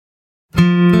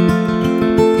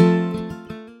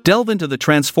Delve into the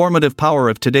transformative power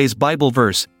of today's Bible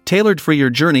verse, tailored for your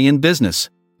journey in business.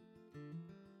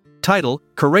 Title: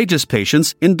 Courageous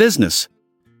Patience in Business.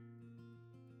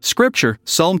 Scripture,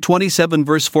 Psalm 27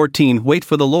 verse 14. Wait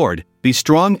for the Lord, be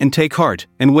strong and take heart,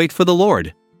 and wait for the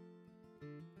Lord.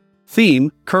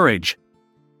 Theme: Courage.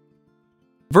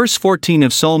 Verse 14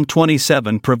 of Psalm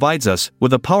 27 provides us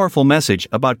with a powerful message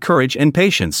about courage and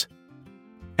patience.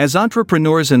 As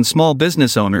entrepreneurs and small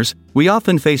business owners, we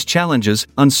often face challenges,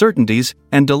 uncertainties,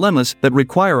 and dilemmas that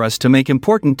require us to make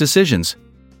important decisions.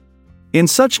 In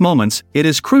such moments, it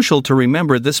is crucial to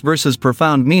remember this verse's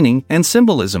profound meaning and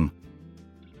symbolism.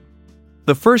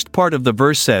 The first part of the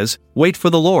verse says, "Wait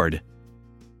for the Lord."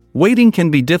 Waiting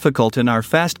can be difficult in our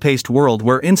fast-paced world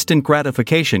where instant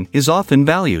gratification is often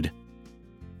valued.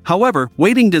 However,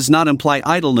 waiting does not imply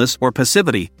idleness or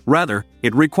passivity, rather,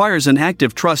 it requires an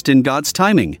active trust in God's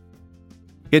timing.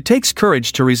 It takes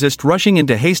courage to resist rushing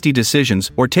into hasty decisions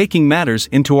or taking matters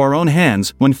into our own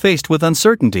hands when faced with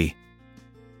uncertainty.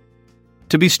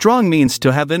 To be strong means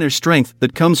to have inner strength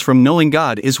that comes from knowing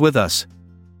God is with us.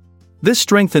 This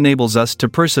strength enables us to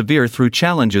persevere through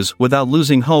challenges without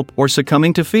losing hope or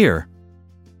succumbing to fear.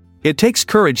 It takes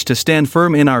courage to stand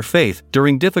firm in our faith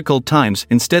during difficult times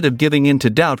instead of giving in to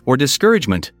doubt or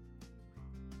discouragement.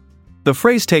 The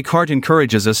phrase "take heart"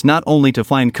 encourages us not only to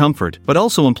find comfort but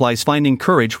also implies finding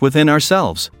courage within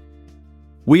ourselves.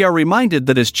 We are reminded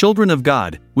that as children of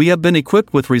God, we have been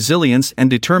equipped with resilience and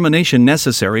determination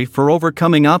necessary for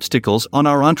overcoming obstacles on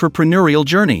our entrepreneurial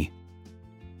journey.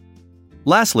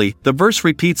 Lastly, the verse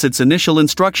repeats its initial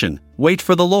instruction: wait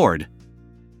for the Lord.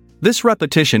 This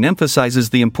repetition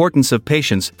emphasizes the importance of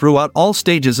patience throughout all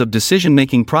stages of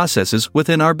decision-making processes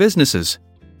within our businesses.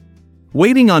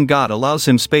 Waiting on God allows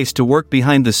Him space to work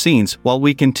behind the scenes while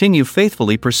we continue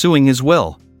faithfully pursuing His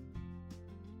will.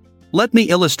 Let me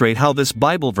illustrate how this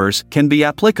Bible verse can be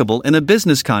applicable in a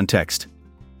business context.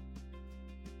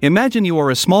 Imagine you are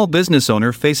a small business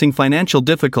owner facing financial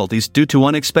difficulties due to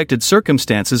unexpected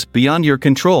circumstances beyond your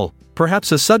control.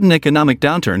 Perhaps a sudden economic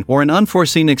downturn or an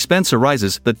unforeseen expense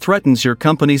arises that threatens your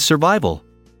company's survival.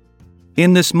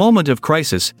 In this moment of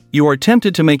crisis, you are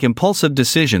tempted to make impulsive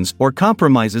decisions or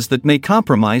compromises that may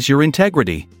compromise your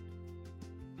integrity.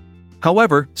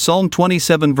 However, Psalm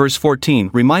 27 verse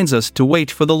 14 reminds us to wait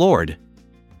for the Lord.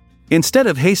 Instead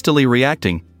of hastily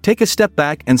reacting, take a step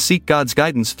back and seek God's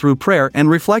guidance through prayer and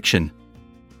reflection.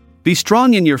 Be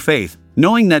strong in your faith,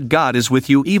 knowing that God is with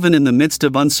you even in the midst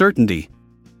of uncertainty.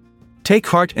 Take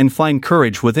heart and find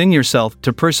courage within yourself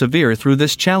to persevere through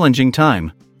this challenging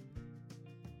time.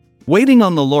 Waiting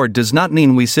on the Lord does not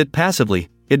mean we sit passively,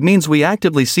 it means we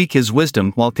actively seek His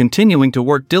wisdom while continuing to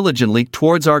work diligently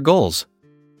towards our goals.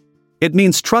 It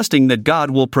means trusting that God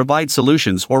will provide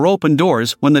solutions or open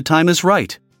doors when the time is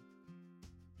right.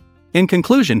 In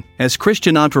conclusion, as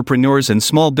Christian entrepreneurs and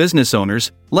small business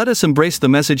owners, let us embrace the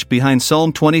message behind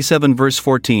Psalm 27 verse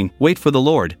 14, "Wait for the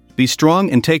Lord, be strong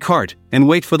and take heart, and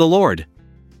wait for the Lord."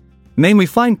 May we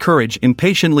find courage in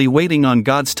patiently waiting on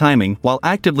God's timing while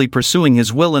actively pursuing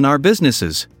His will in our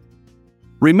businesses.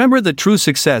 Remember that true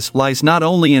success lies not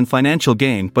only in financial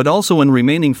gain but also in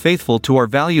remaining faithful to our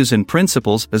values and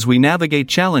principles as we navigate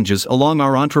challenges along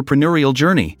our entrepreneurial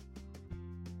journey.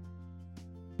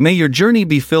 May your journey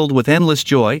be filled with endless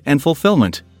joy and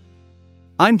fulfillment.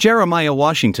 I'm Jeremiah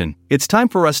Washington. It's time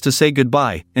for us to say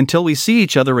goodbye until we see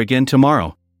each other again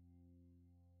tomorrow.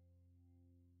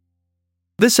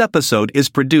 This episode is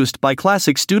produced by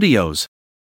Classic Studios.